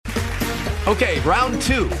Okay, round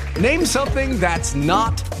two. Name something that's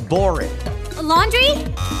not boring. A laundry?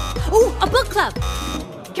 Ooh, a book club.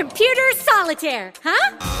 Computer solitaire,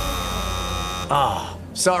 huh? Ah,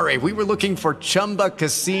 oh, sorry, we were looking for Chumba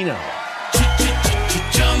Casino.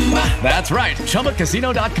 That's right,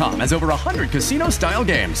 ChumbaCasino.com has over 100 casino-style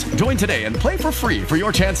games. Join today and play for free for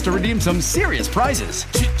your chance to redeem some serious prizes.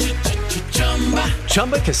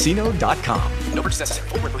 ChumbaCasino.com. No purchase necessary.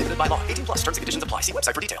 Void where prohibited by law. 18 plus terms and conditions apply. See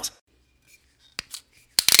website for details.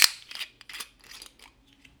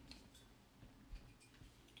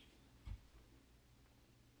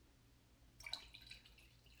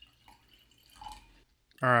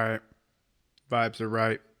 All right. Vibes are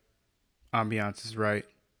right. Ambiance is right.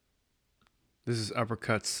 This is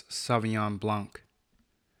Uppercut's Sauvignon Blanc.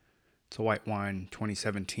 It's a white wine,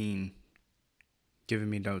 2017. Giving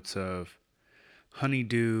me notes of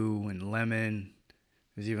honeydew and lemon.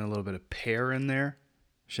 There's even a little bit of pear in there.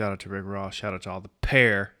 Shout out to Rick Ross. Shout out to all the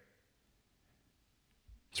pear.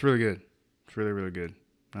 It's really good. It's really, really good.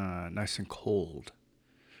 Nice and cold.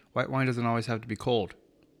 White wine doesn't always have to be cold.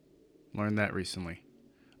 Learned that recently.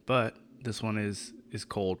 But this one is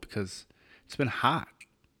cold because it's been hot.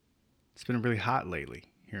 It's been really hot lately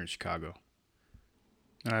here in Chicago.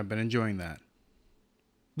 And I've been enjoying that.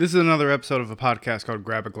 This is another episode of a podcast called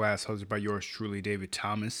Grab a Glass, hosted by yours truly, David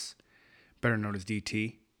Thomas, better known as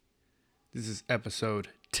DT. This is episode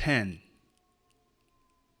 10.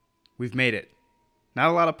 We've made it. Not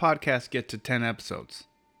a lot of podcasts get to 10 episodes.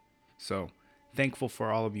 So, thankful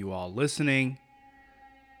for all of you all listening.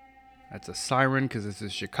 That's a siren because this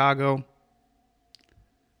is Chicago.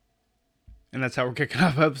 And that's how we're kicking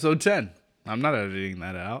off episode 10. I'm not editing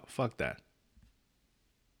that out. Fuck that.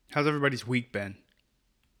 How's everybody's week been?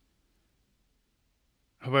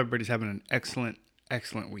 I hope everybody's having an excellent,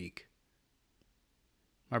 excellent week.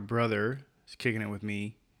 My brother is kicking it with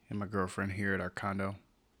me and my girlfriend here at our condo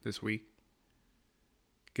this week.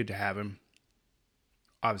 Good to have him.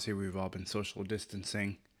 Obviously, we've all been social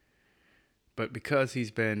distancing. But because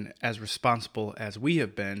he's been as responsible as we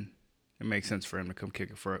have been, it makes sense for him to come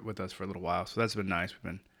kick it with us for a little while. So that's been nice. We've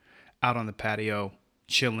been out on the patio,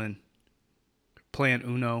 chilling, playing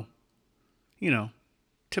Uno. You know,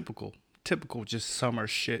 typical just summer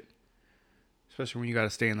shit. Especially when you got to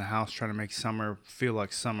stay in the house trying to make summer feel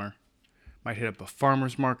like summer. Might hit up a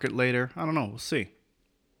farmer's market later. I don't know. We'll see.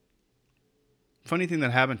 Funny thing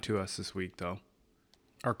that happened to us this week, though.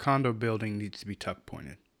 Our condo building needs to be tuck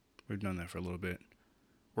pointed. We've done that for a little bit.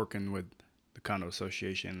 Working with the condo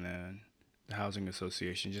association and the housing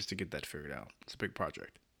association just to get that figured out. It's a big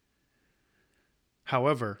project.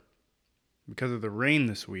 However, because of the rain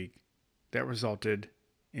this week, that resulted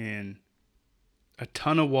in a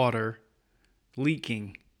ton of water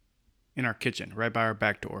leaking in our kitchen, right by our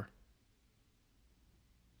back door.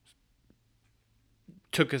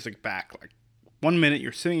 Took us back. Like 1 minute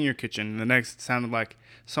you're sitting in your kitchen, and the next it sounded like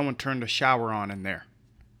someone turned a shower on in there.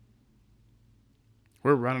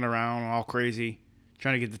 We're running around all crazy,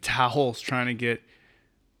 trying to get the towels, trying to get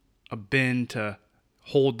a bin to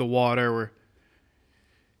hold the water. We're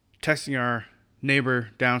texting our neighbor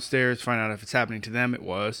downstairs, find out if it's happening to them. It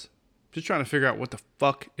was. Just trying to figure out what the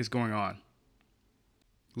fuck is going on.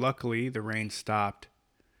 Luckily, the rain stopped.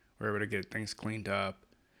 We were able to get things cleaned up.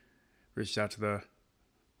 Reached out to the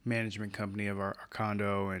management company of our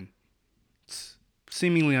condo, and it's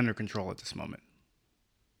seemingly under control at this moment.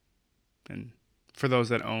 And for those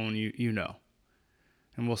that own, you know.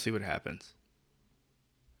 And we'll see what happens.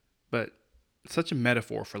 But it's such a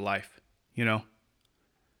metaphor for life, you know?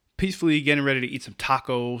 Peacefully getting ready to eat some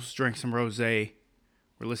tacos, drink some rosé.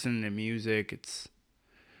 We're listening to music. It's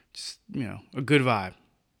just, you know, a good vibe.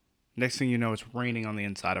 Next thing you know, it's raining on the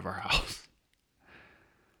inside of our house.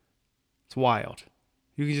 It's wild.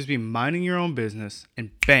 You can just be minding your own business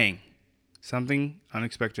and bang, something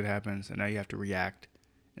unexpected happens, and now you have to react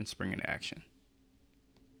and spring into action.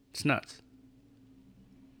 It's nuts.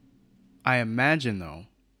 I imagine, though,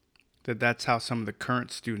 that that's how some of the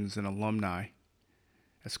current students and alumni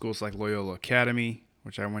at schools like Loyola Academy,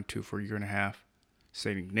 which I went to for a year and a half,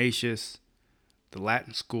 St. Ignatius, the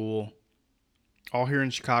Latin School, all here in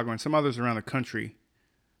Chicago and some others around the country,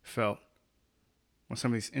 felt when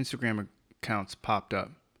some of these Instagram accounts popped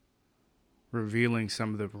up, revealing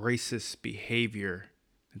some of the racist behavior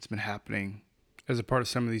that's been happening as a part of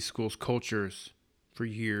some of these schools' cultures for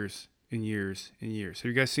years and years and years. Have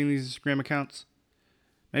you guys seen these Instagram accounts?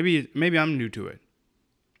 Maybe I'm new to it.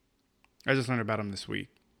 I just learned about them this week.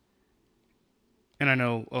 And I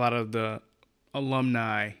know a lot of the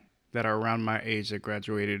alumni that are around my age that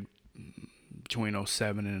graduated between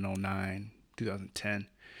 07 and 09, 2010,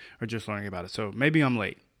 are just learning about it. So maybe I'm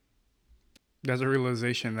late. That's a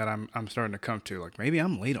realization that I'm starting to come to. Like, maybe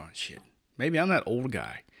I'm late on shit. Maybe I'm that old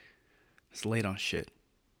guy that's late on shit.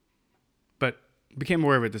 But became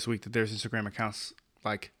aware of it this week that there's Instagram accounts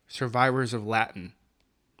like Survivors of Latin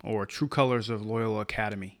or True Colors of Loyola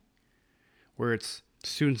Academy, where it's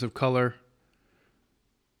students of color,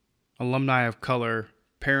 alumni of color,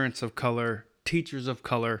 parents of color, teachers of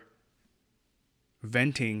color,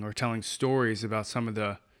 venting or telling stories about some of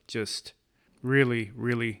the just really,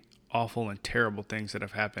 really awful and terrible things that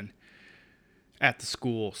have happened at the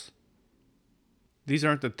schools. These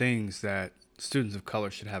aren't the things that students of color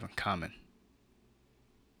should have in common.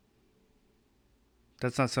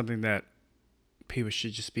 That's not something that people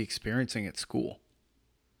should just be experiencing at school.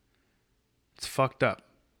 It's fucked up.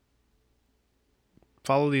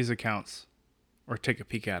 Follow these accounts, or take a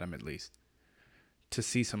peek at them at least, to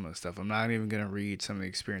see some of the stuff. I'm not even going to read some of the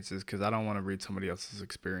experiences because I don't want to read somebody else's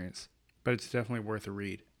experience. But it's definitely worth a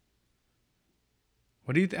read.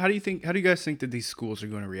 How do you guys think that these schools are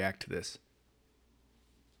going to react to this?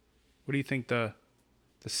 What do you think the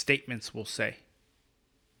statements will say?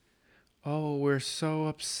 Oh, we're so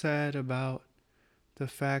upset about the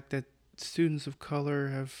fact that students of color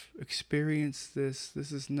have experienced this.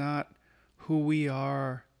 This is not who we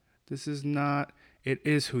are. It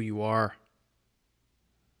is who you are.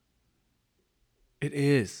 It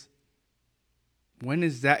is. When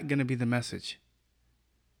is that going to be the message?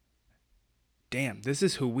 Damn, this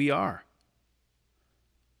is who we are.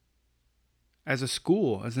 As a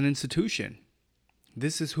school, as an institution,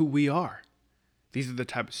 this is who we are. These are the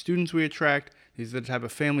type of students we attract. These are the type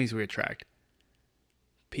of families we attract.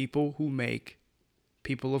 People who make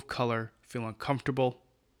people of color feel uncomfortable,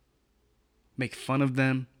 make fun of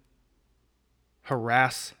them,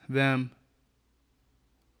 harass them.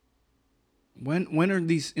 When are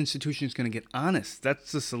these institutions going to get honest?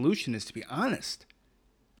 That's the solution, is to be honest.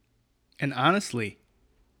 And honestly,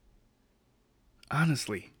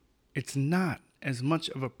 it's not as much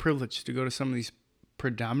of a privilege to go to some of these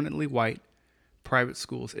predominantly white private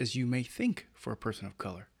schools as you may think for a person of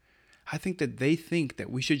color. I think that they think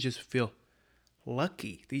that we should just feel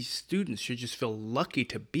lucky. These students should just feel lucky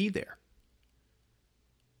to be there.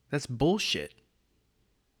 That's bullshit.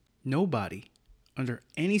 Nobody, under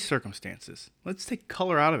any circumstances, let's take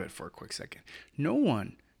color out of it for a quick second. No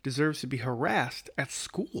one deserves to be harassed at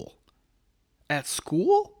school. At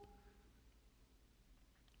school?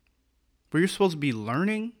 Where you're supposed to be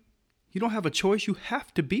learning? You don't have a choice. You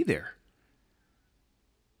have to be there.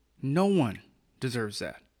 No one deserves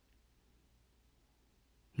that.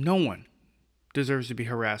 No one deserves to be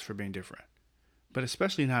harassed for being different, but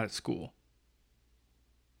especially not at school.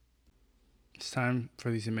 It's time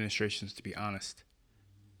for these administrations to be honest.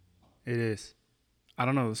 It is. I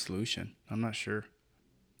don't know the solution. I'm not sure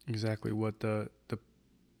exactly what the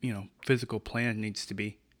physical plan needs to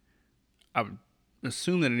be. I would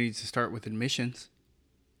assume that it needs to start with admissions,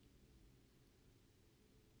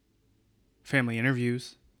 family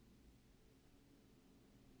interviews,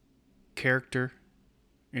 character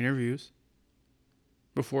interviews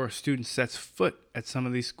before a student sets foot at some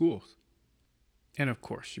of these schools. And of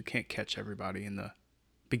course, you can't catch everybody in the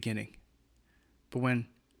beginning. But when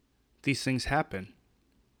these things happen,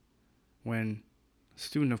 when a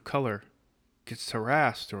student of color gets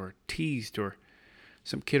harassed or teased, or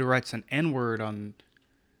some kid writes an N-word on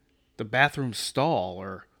the bathroom stall,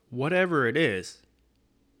 or whatever it is,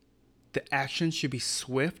 the action should be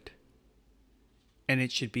swift, and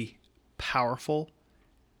it should be powerful,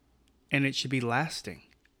 and it should be lasting.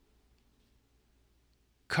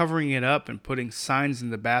 Covering it up and putting signs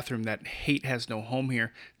in the bathroom that hate has no home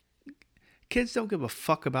here, kids don't give a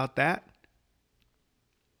fuck about that.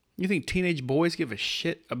 You think teenage boys give a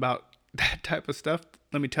shit about that type of stuff?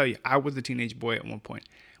 Let me tell you, I was a teenage boy at one point.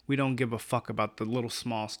 We don't give a fuck about the little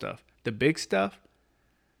small stuff. The big stuff,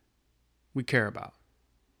 we care about.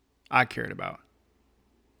 I cared about.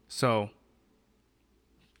 So,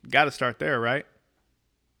 got to start there, right?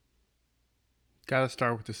 Got to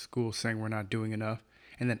start with the school saying we're not doing enough,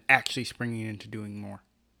 and then actually springing into doing more.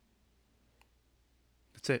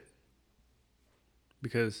 That's it.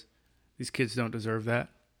 Because these kids don't deserve that.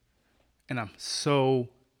 And I'm so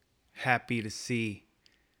happy to see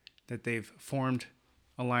that they've formed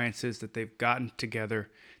alliances, that they've gotten together,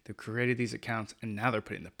 they've created these accounts, and now they're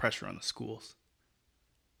putting the pressure on the schools.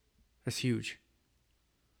 That's huge.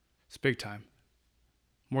 It's big time.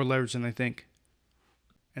 More leverage than they think.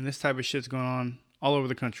 And this type of shit's going on all over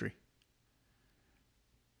the country.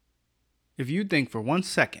 If you think for 1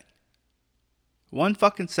 second, 1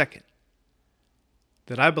 fucking second,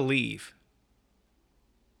 that I believe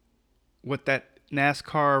what that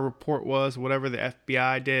NASCAR report was, whatever the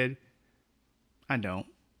FBI did, I don't.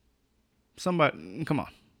 Somebody, come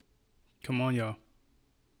on. Come on, y'all.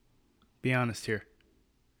 Be honest here.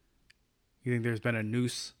 You think there's been a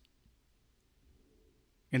noose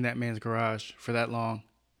in that man's garage for that long,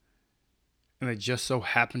 and they just so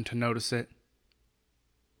happened to notice it?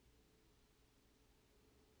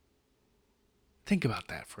 Think about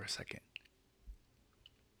that for a second.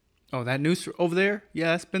 Oh, that noose over there?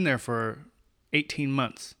 Yeah, it's been there for 18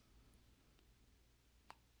 months.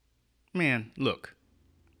 Man, look.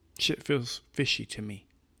 Shit feels fishy to me.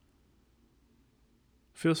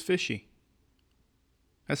 Feels fishy.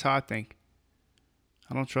 That's how I think.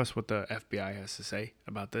 I don't trust what the FBI has to say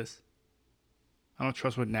about this. I don't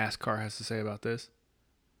trust what NASCAR has to say about this.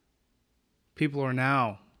 People are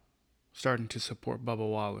now starting to support Bubba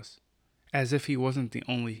Wallace as if he wasn't the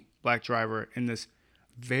only black driver in this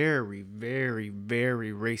very, very,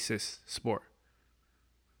 very racist sport.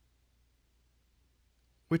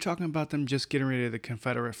 We're talking about them just getting rid of the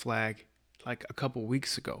Confederate flag like a couple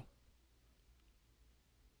weeks ago.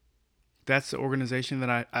 That's the organization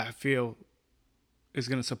that I feel is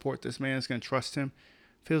going to support this man, is going to trust him.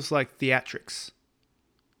 Feels like theatrics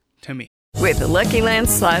to me. With the Lucky Land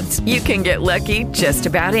Slots, you can get lucky just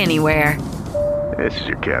about anywhere. This is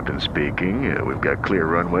your captain speaking. We've got clear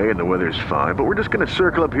runway and the weather's fine, but we're just going to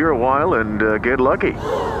circle up here a while and get lucky.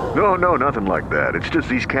 No, nothing like that. It's just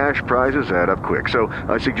these cash prizes add up quick. So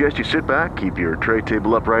I suggest you sit back, keep your tray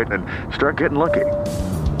table upright, and start getting lucky.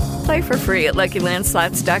 Play for free at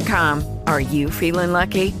LuckyLandSlots.com. Are you feeling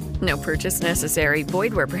lucky? No purchase necessary.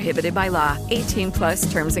 Void where prohibited by law. 18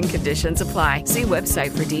 plus terms and conditions apply. See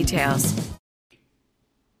website for details.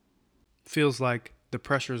 Feels like the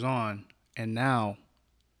pressure's on, and now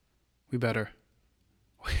we better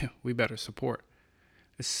support.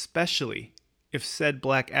 Especially if said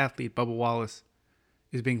black athlete, Bubba Wallace,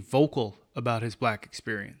 is being vocal about his black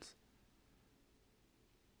experience.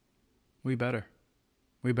 We better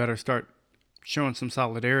start showing some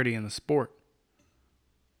solidarity in the sport.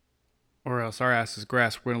 Or else our ass is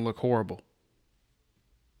grass. We're going to look horrible.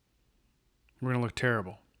 We're going to look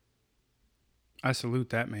terrible. I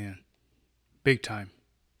salute that man. Big time.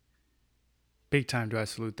 Big time do I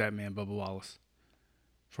salute that man, Bubba Wallace.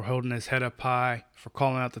 For holding his head up high. For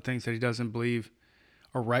calling out the things that he doesn't believe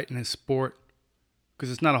are right in his sport.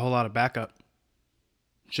 Because it's not a whole lot of backup.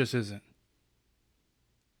 It just isn't.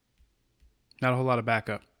 Not a whole lot of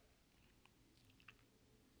backup.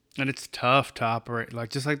 And it's tough to operate,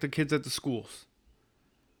 just like the kids at the schools.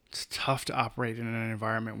 It's tough to operate in an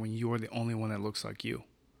environment when you are the only one that looks like you.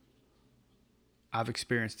 I've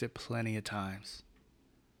experienced it plenty of times.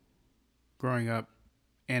 Growing up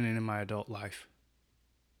and in my adult life.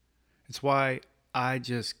 It's why I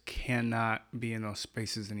just cannot be in those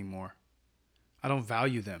spaces anymore. I don't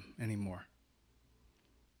value them anymore.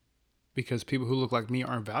 Because people who look like me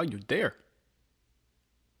aren't valued there.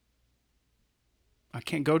 I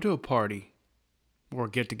can't go to a party or a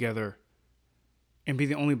get together and be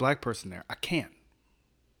the only black person there. I can't.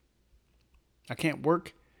 I can't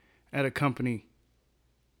work at a company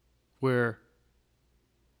where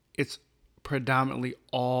it's predominantly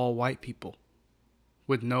all white people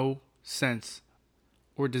with no sense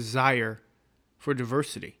or desire for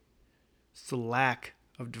diversity. It's the lack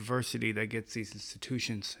of diversity that gets these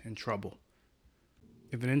institutions in trouble.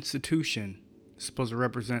 If an institution is supposed to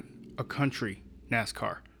represent a country,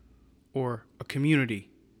 NASCAR, or a community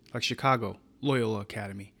like Chicago, Loyola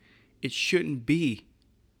Academy, it shouldn't be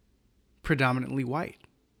predominantly white.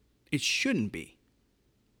 It shouldn't be.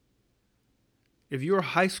 If you're a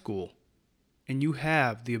high school and you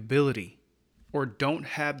have the ability or don't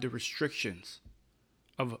have the restrictions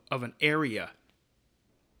of an area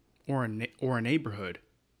or a neighborhood,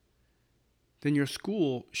 then your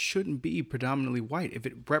school shouldn't be predominantly white if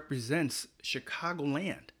it represents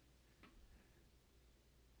Chicagoland.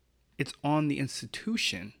 It's on the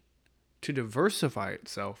institution to diversify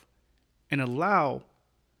itself and allow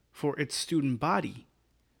for its student body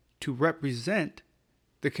to represent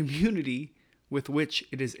the community with which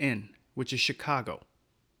it is in, which is Chicago.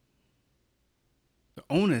 The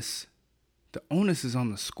onus is on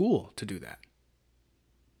the school to do that.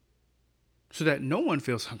 So that no one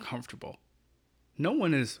feels uncomfortable. No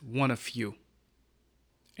one is one of few.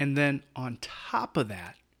 And then on top of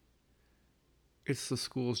that, it's the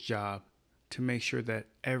school's job to make sure that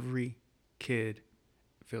every kid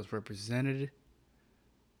feels represented,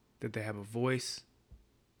 that they have a voice.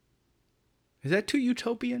 Is that too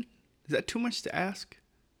utopian? Is that too much to ask?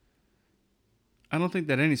 I don't think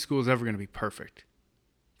that any school is ever going to be perfect,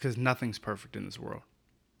 because nothing's perfect in this world.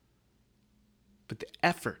 But the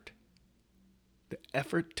effort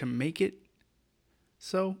to make it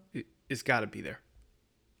So it's got to be there.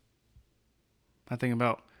 I think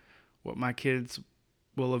about what my kids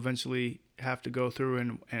will eventually have to go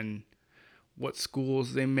through and what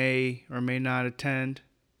schools they may or may not attend.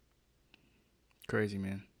 Crazy,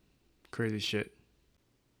 man. Crazy shit.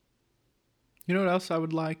 You know what else I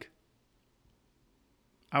would like?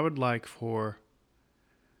 I would like for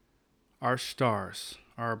our stars,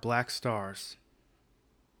 our black stars,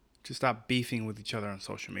 to stop beefing with each other on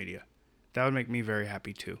social media. That would make me very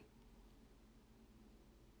happy too.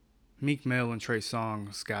 Meek Mill and Trey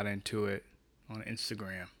Songz got into it on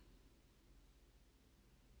Instagram.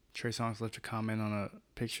 Trey Songz left a comment on a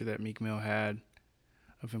picture that Meek Mill had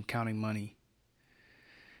of him counting money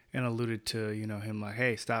and alluded to, him like,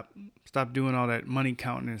 hey, stop doing all that money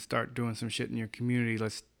counting and start doing some shit in your community.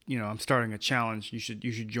 Let's, I'm starting a challenge. You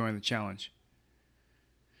should join the challenge.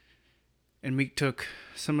 And Meek took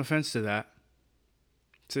some offense to that.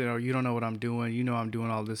 Said, you don't know what I'm doing. I'm doing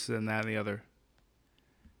all this and that and the other.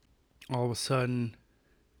 All of a sudden,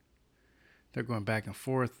 they're going back and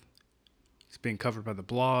forth. It's being covered by the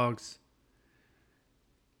blogs.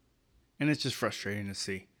 And it's just frustrating to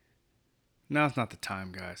see. Now's not the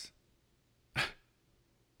time, guys.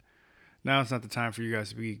 Now it's not the time for you guys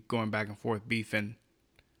to be going back and forth beefing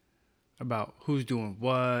about who's doing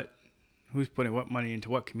what, who's putting what money into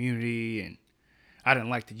what community, and I didn't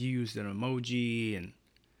like that you used an emoji. And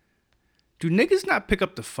do niggas not pick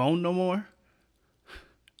up the phone no more?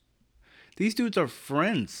 These dudes are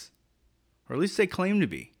friends, or at least they claim to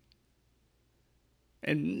be.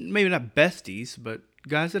 And maybe not besties, but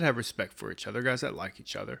guys that have respect for each other, guys that like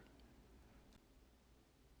each other.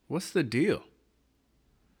 What's the deal?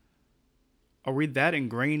 Are we that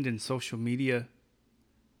ingrained in social media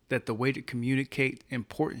that the way to communicate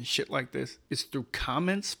important shit like this is through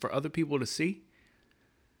comments for other people to see?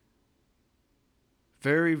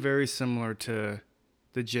 Very, very similar to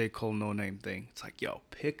the J. Cole No Name thing. It's like, yo,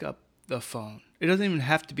 pick up the phone. It doesn't even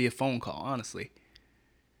have to be a phone call, honestly.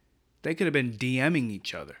 They could have been DMing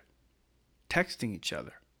each other, texting each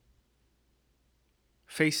other,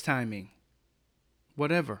 FaceTiming,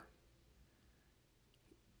 whatever.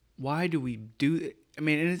 Why do we do it? I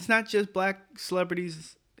mean, and it's not just black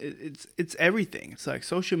celebrities. It's everything. It's like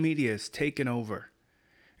social media is taken over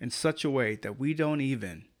in such a way that we don't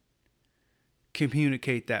even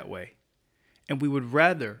communicate that way. And we would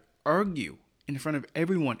rather argue in front of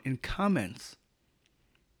everyone in comments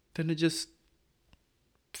than to just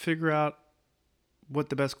figure out what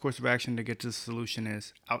the best course of action to get to the solution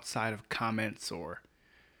is outside of comments or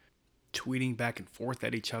tweeting back and forth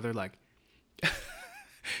at each other. Like,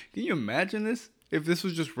 can you imagine this? If this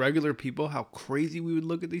was just regular people, how crazy we would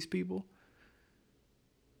look at these people.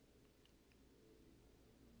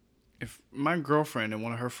 If my girlfriend and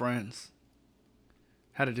one of her friends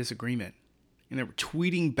had a disagreement and they were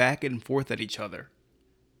tweeting back and forth at each other,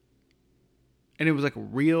 and it was like a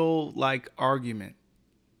real argument,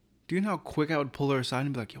 do you know how quick I would pull her aside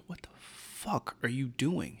and be like, yo, what the fuck are you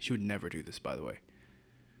doing? She would never do this, by the way.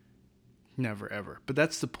 Never, ever. But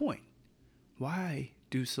that's the point. Why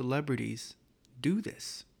do celebrities do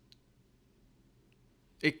this?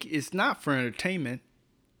 It's not for entertainment.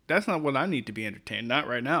 That's not what I need to be entertained. Not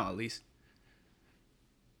right now, at least.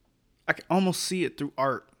 I can almost see it through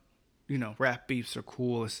art. Rap beefs are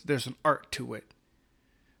cool. There's an art to it.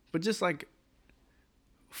 But just like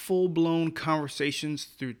full-blown conversations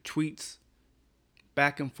through tweets,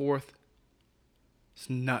 back and forth, it's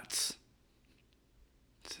nuts.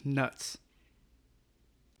 It's nuts.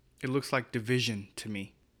 It looks like division to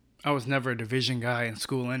me. I was never a division guy in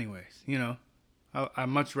school anyways, I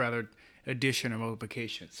much rather addition or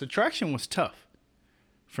multiplication. Subtraction was tough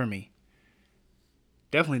for me.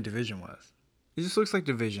 Definitely division was. It just looks like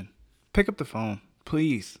division. Pick up the phone,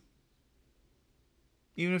 please.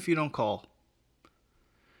 Even if you don't call.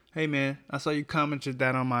 Hey man, I saw you commented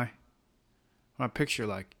that on my picture.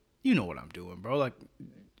 Like, you know what I'm doing, bro. Like,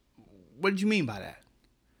 what did you mean by that?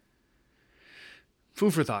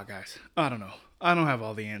 Food for thought, guys. I don't know. I don't have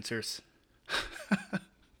all the answers.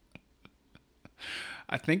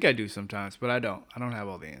 I think I do sometimes, but I don't. I don't have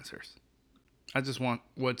all the answers. I just want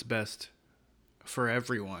what's best for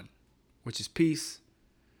everyone, which is peace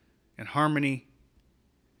and harmony.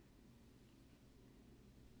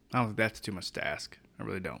 I don't think that's too much to ask. I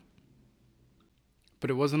really don't. But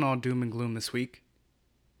it wasn't all doom and gloom this week,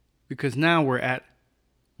 because now we're at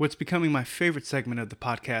what's becoming my favorite segment of the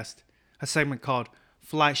podcast, a segment called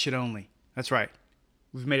Fly Shit Only. That's right.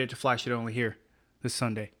 We've made it to Fly Shit Only here this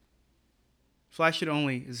Sunday. Fly Shit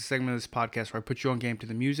Only is a segment of this podcast where I put you on game to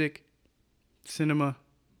the music, cinema,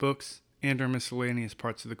 books, and or miscellaneous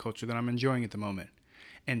parts of the culture that I'm enjoying at the moment.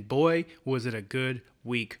 And boy, was it a good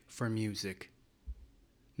week for music.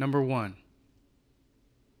 Number 1,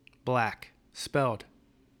 Black, spelled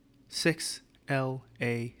 6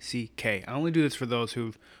 L-A-C-K. I only do this for those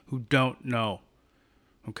who don't know.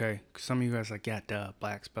 Okay? Some of you guys are like, yeah, duh,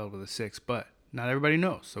 Black spelled with a 6, but not everybody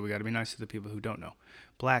knows, so we got to be nice to the people who don't know.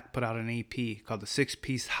 Black put out an EP called the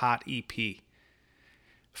 6-Piece Hot EP.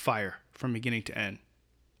 Fire from beginning to end.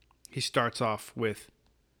 He starts off with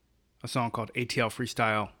a song called ATL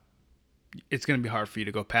Freestyle. It's going to be hard for you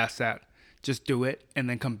to go past that. Just do it and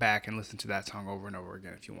then come back and listen to that song over and over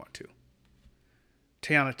again if you want to.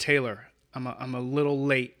 Teyana Taylor. I'm a little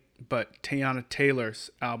late, but Teyana Taylor's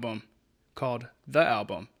album called The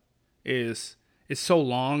Album is so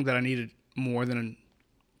long that I needed more than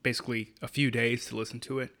basically a few days to listen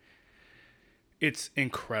to it. It's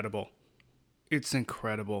incredible. It's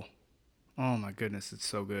incredible. Oh my goodness, it's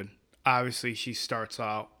so good. Obviously, she starts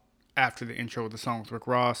out after the intro with the song with Rick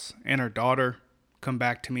Ross and her daughter, Come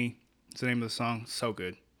Back to Me. It's the name of the song. So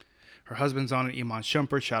good. Her husband's on it, Iman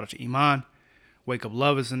Shumpert. Shout out to Iman. Wake Up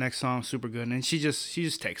Love is the next song. Super good. And she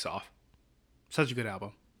just takes off. Such a good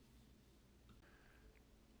album.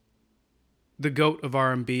 The GOAT of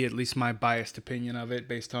R&B, at least my biased opinion of it,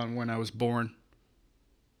 based on when I was born.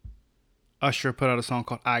 Usher put out a song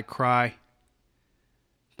called I Cry.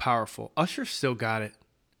 Powerful. Usher still got it.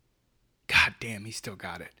 God damn, he still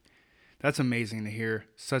got it. That's amazing to hear.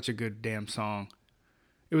 Such a good damn song.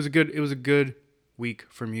 It was a good week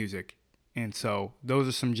for music. And so those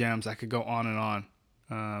are some gems. I could go on and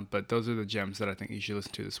on. But those are the gems that I think you should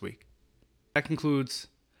listen to this week. That concludes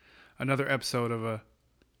another episode of a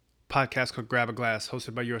podcast called Grab a Glass,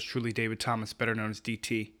 hosted by yours truly, David Thomas, better known as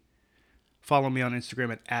DT. Follow me on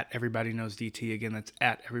Instagram at EverybodyKnowsDT. Again, that's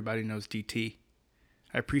at EverybodyKnowsDT.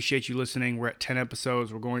 I appreciate you listening. We're at 10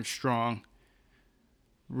 episodes. We're going strong.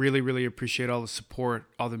 Really, really appreciate all the support,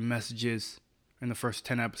 all the messages in the first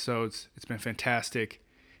 10 episodes. It's been fantastic.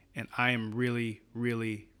 And I am really,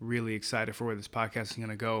 really, really excited for where this podcast is going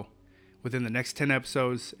to go within the next 10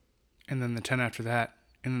 episodes, and then the 10 after that,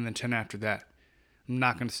 and then the 10 after that. I'm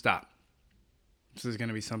not going to stop. This is going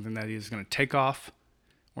to be something that is going to take off,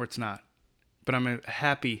 or it's not. But I'm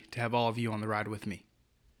happy to have all of you on the ride with me.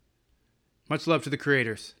 Much love to the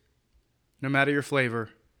creators. No matter your flavor,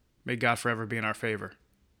 may God forever be in our favor.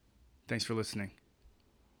 Thanks for listening.